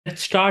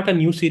Let's start a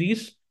new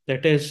series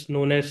that is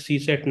known as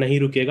CSAT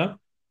Nahi Rukega.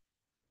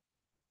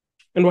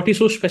 And what is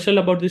so special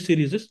about this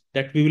series is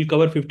that we will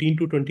cover 15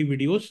 to 20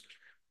 videos.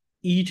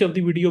 Each of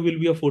the video will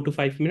be of 4 to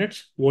 5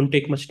 minutes, won't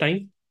take much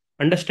time.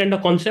 Understand the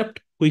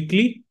concept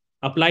quickly,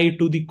 apply it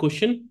to the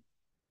question,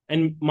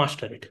 and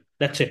master it.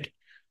 That's it.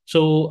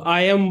 So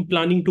I am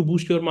planning to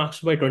boost your marks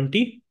by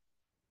 20.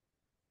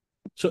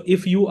 So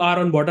if you are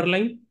on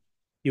borderline,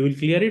 you will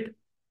clear it.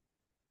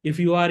 If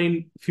you are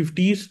in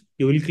 50s,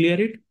 you will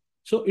clear it.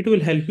 So it will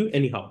help you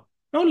anyhow.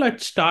 Now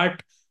let's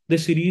start the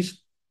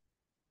series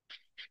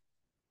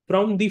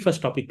from the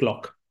first topic,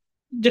 clock.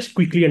 Just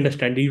quickly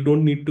understand it. You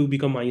don't need to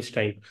become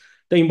Einstein.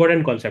 The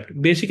important concept,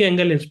 basic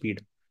angle and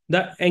speed.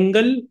 The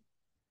angle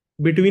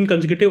between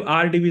consecutive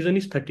hour division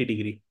is 30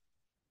 degree.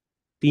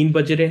 3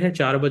 बज रहे हैं,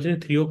 4 बज रहे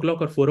हैं, 3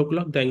 o'clock or 4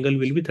 o'clock, the angle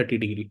will be 30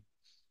 degree.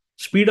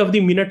 Speed of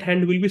the minute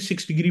hand will be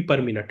 6 degree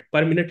per minute.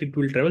 Per minute it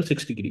will travel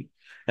 6 degree.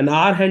 And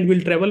hour hand will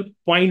travel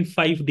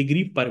 0.5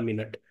 degree per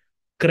minute.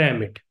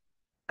 Cram it.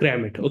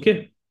 Cram it.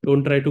 Okay.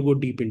 Don't try to go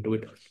deep into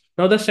it.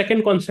 Now the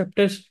second concept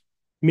is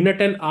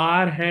minute and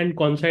hour hand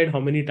coincide how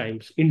many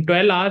times? In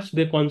 12 hours,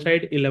 they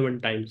coincide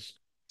 11 times.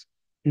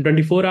 In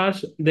 24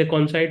 hours, they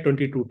coincide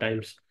 22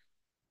 times.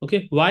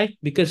 Okay. Why?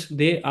 Because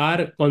they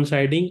are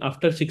coinciding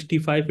after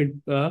 65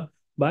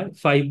 by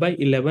 5 by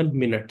 11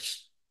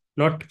 minutes,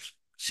 not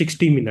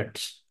 60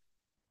 minutes.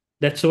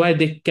 That's why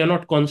they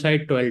cannot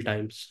coincide 12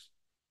 times.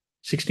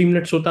 60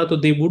 minutes hota, so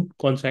they would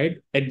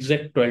coincide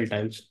exact 12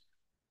 times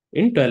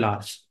in 12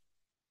 hours.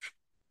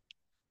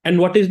 And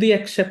what is the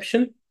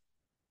exception?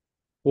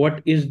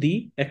 What is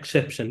the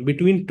exception?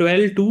 Between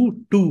 12 to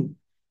 2,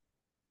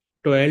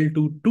 12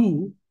 to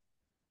 2,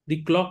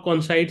 the clock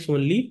coincides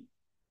only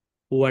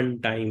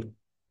one time.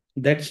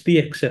 That's the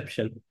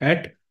exception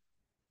at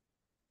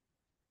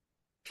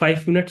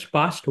 5 minutes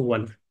past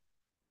 1.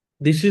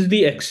 This is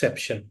the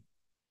exception.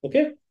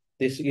 Okay.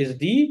 This is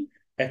the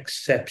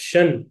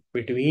exception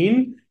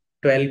between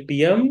 12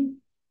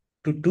 p.m.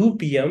 to 2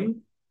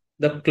 p.m.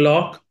 The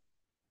clock,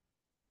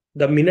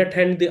 the minute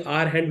hand, the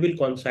hour hand will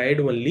coincide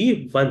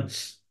only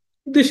once.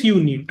 This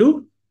you need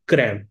to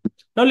cram.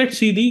 Now let's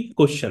see the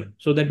question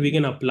so that we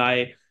can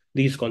apply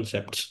these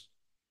concepts.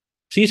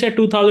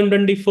 CSAT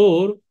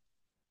 2024,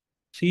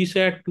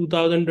 CSAT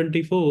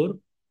 2024,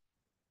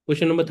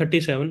 question number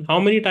 37. How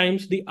many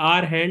times the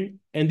hour hand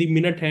and the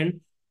minute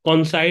hand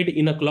coincide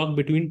in a clock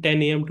between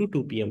 10 a.m. to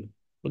 2 p.m.?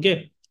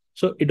 Okay.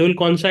 So it will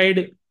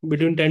coincide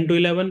between 10 to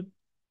 11,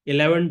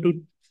 11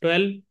 to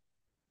 12,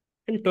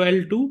 and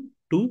 12 to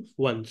 2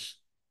 once.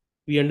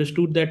 We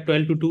understood that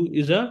 12 to 2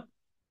 is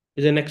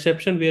an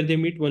exception where they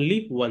meet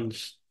only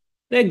once.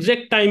 The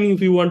exact timing,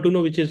 if you want to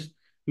know, which is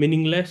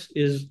meaningless,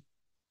 is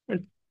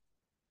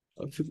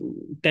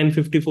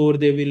 10:54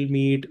 they will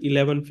meet,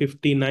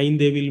 11:59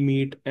 they will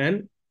meet,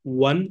 and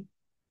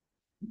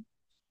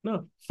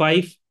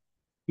 5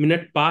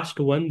 minutes past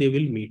 1 they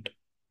will meet.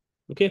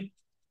 Okay,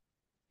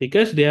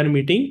 because they are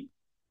meeting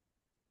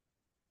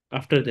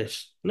after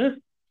this. No?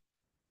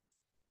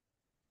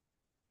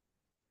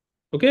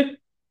 Okay,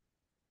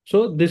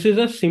 so this is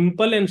a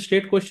simple and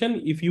straight question.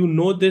 If you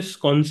know this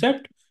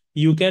concept,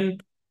 you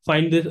can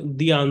find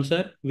the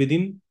answer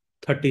within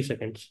 30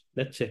 seconds.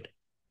 That's it.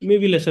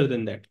 Maybe lesser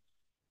than that.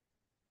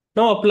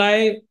 Now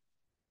apply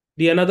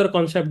the another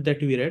concept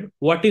that we read.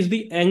 What is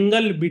the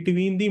angle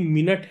between the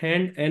minute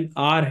hand and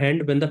hour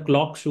hand when the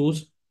clock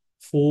shows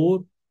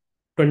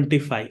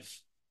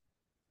 4:25?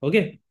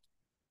 Okay.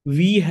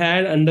 We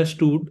had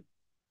understood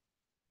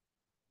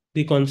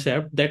the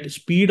concept that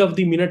speed of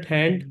the minute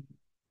hand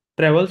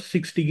travels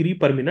 6 degree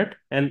per minute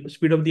and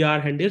speed of the hour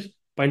hand is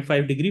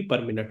 0.5 degree per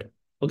minute.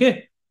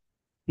 Okay.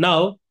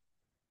 Now,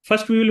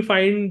 first we will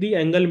find the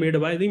angle made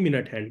by the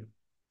minute hand.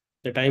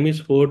 The time is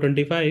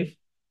 4:25.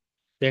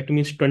 That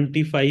means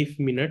 25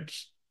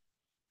 minutes.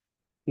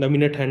 The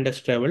minute hand has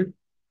traveled.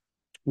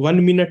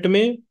 1 minute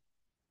में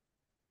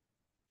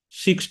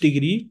 6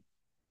 degree.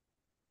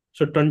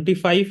 So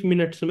 25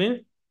 minutes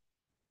में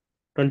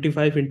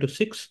 25 into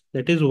 6,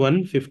 that is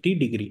 150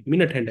 degree.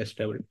 Minute hand has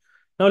traveled.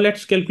 Now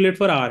let's calculate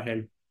for hour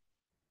hand.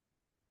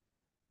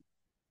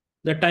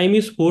 The time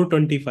is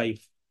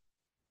 4:25.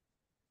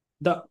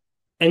 The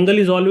angle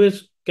is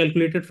always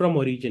calculated from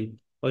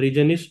origin.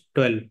 Origin is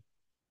 12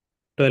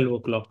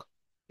 o'clock.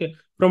 Okay.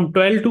 From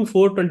 12 to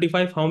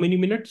 4:25, how many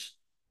minutes?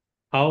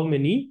 How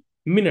many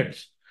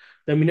minutes?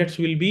 The minutes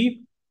will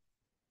be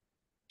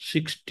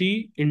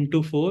 60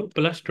 into 4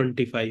 plus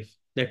 25.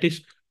 That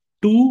is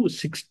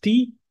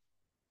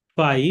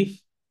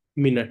 265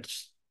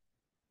 minutes.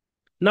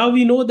 Now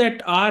we know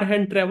that hour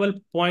hand travel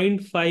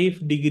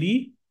 0.5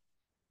 degree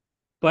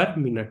per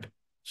minute.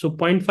 So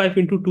 0.5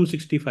 into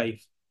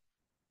 265.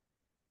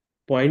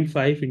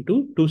 0.5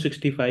 into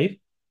 265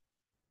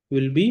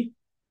 will be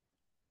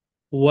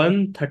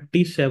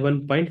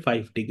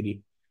 137.5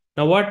 degree.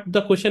 Now what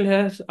the question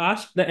has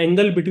asked, the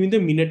angle between the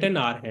minute and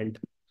hour hand.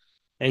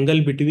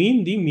 Angle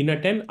between the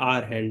minute and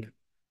hour hand.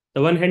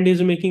 The one hand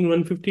is making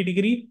 150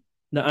 degree.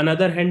 The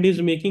another hand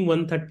is making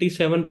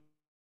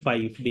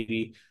 137.5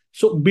 degree.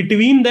 So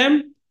between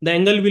them, the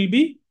angle will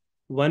be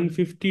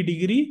 150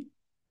 degree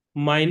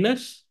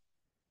minus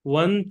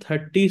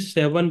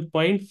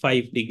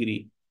 137.5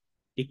 degree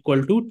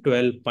equal to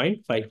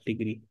 12.5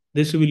 degree.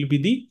 This will be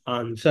the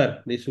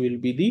answer. This will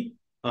be the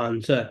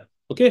answer.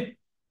 Okay.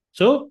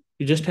 So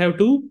you just have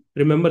to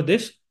remember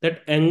this,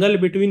 that angle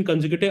between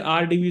consecutive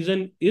R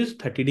division is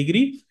 30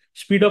 degree.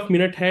 Speed of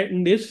minute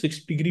hand is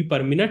 6 degree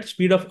per minute.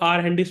 Speed of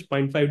R hand is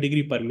 0.5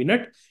 degree per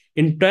minute.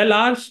 In 12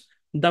 hours,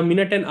 the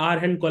minute and R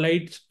hand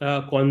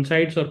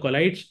coincides or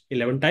collides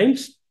 11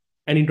 times.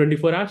 And in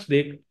 24 hours,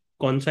 they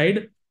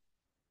coincide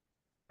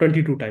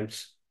 22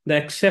 times. The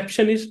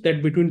exception is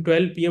that between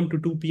 12 p.m. to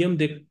 2 p.m.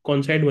 they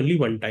coincide only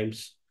one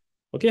times.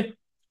 Okay.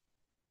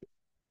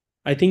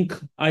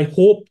 I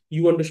hope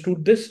you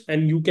understood this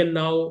and you can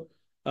now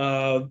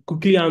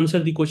quickly answer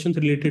the questions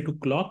related to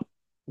clock.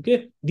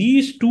 Okay.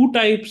 These two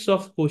types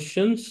of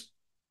questions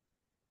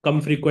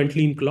come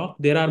frequently in clock.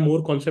 There are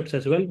more concepts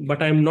as well,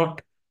 but I'm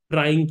not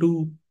trying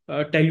to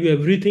tell you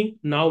everything.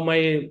 Now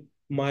my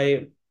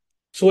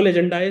sole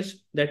agenda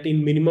is that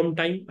in minimum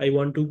time, I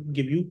want to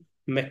give you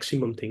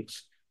maximum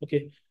things.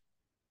 Okay.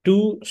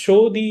 To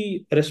show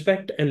the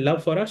respect and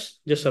love for us,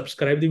 just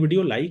subscribe the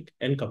video, like,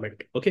 and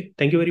comment. Okay.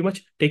 Thank you very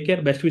much. Take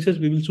care. Best wishes.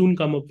 We will soon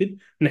come up with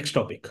next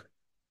topic.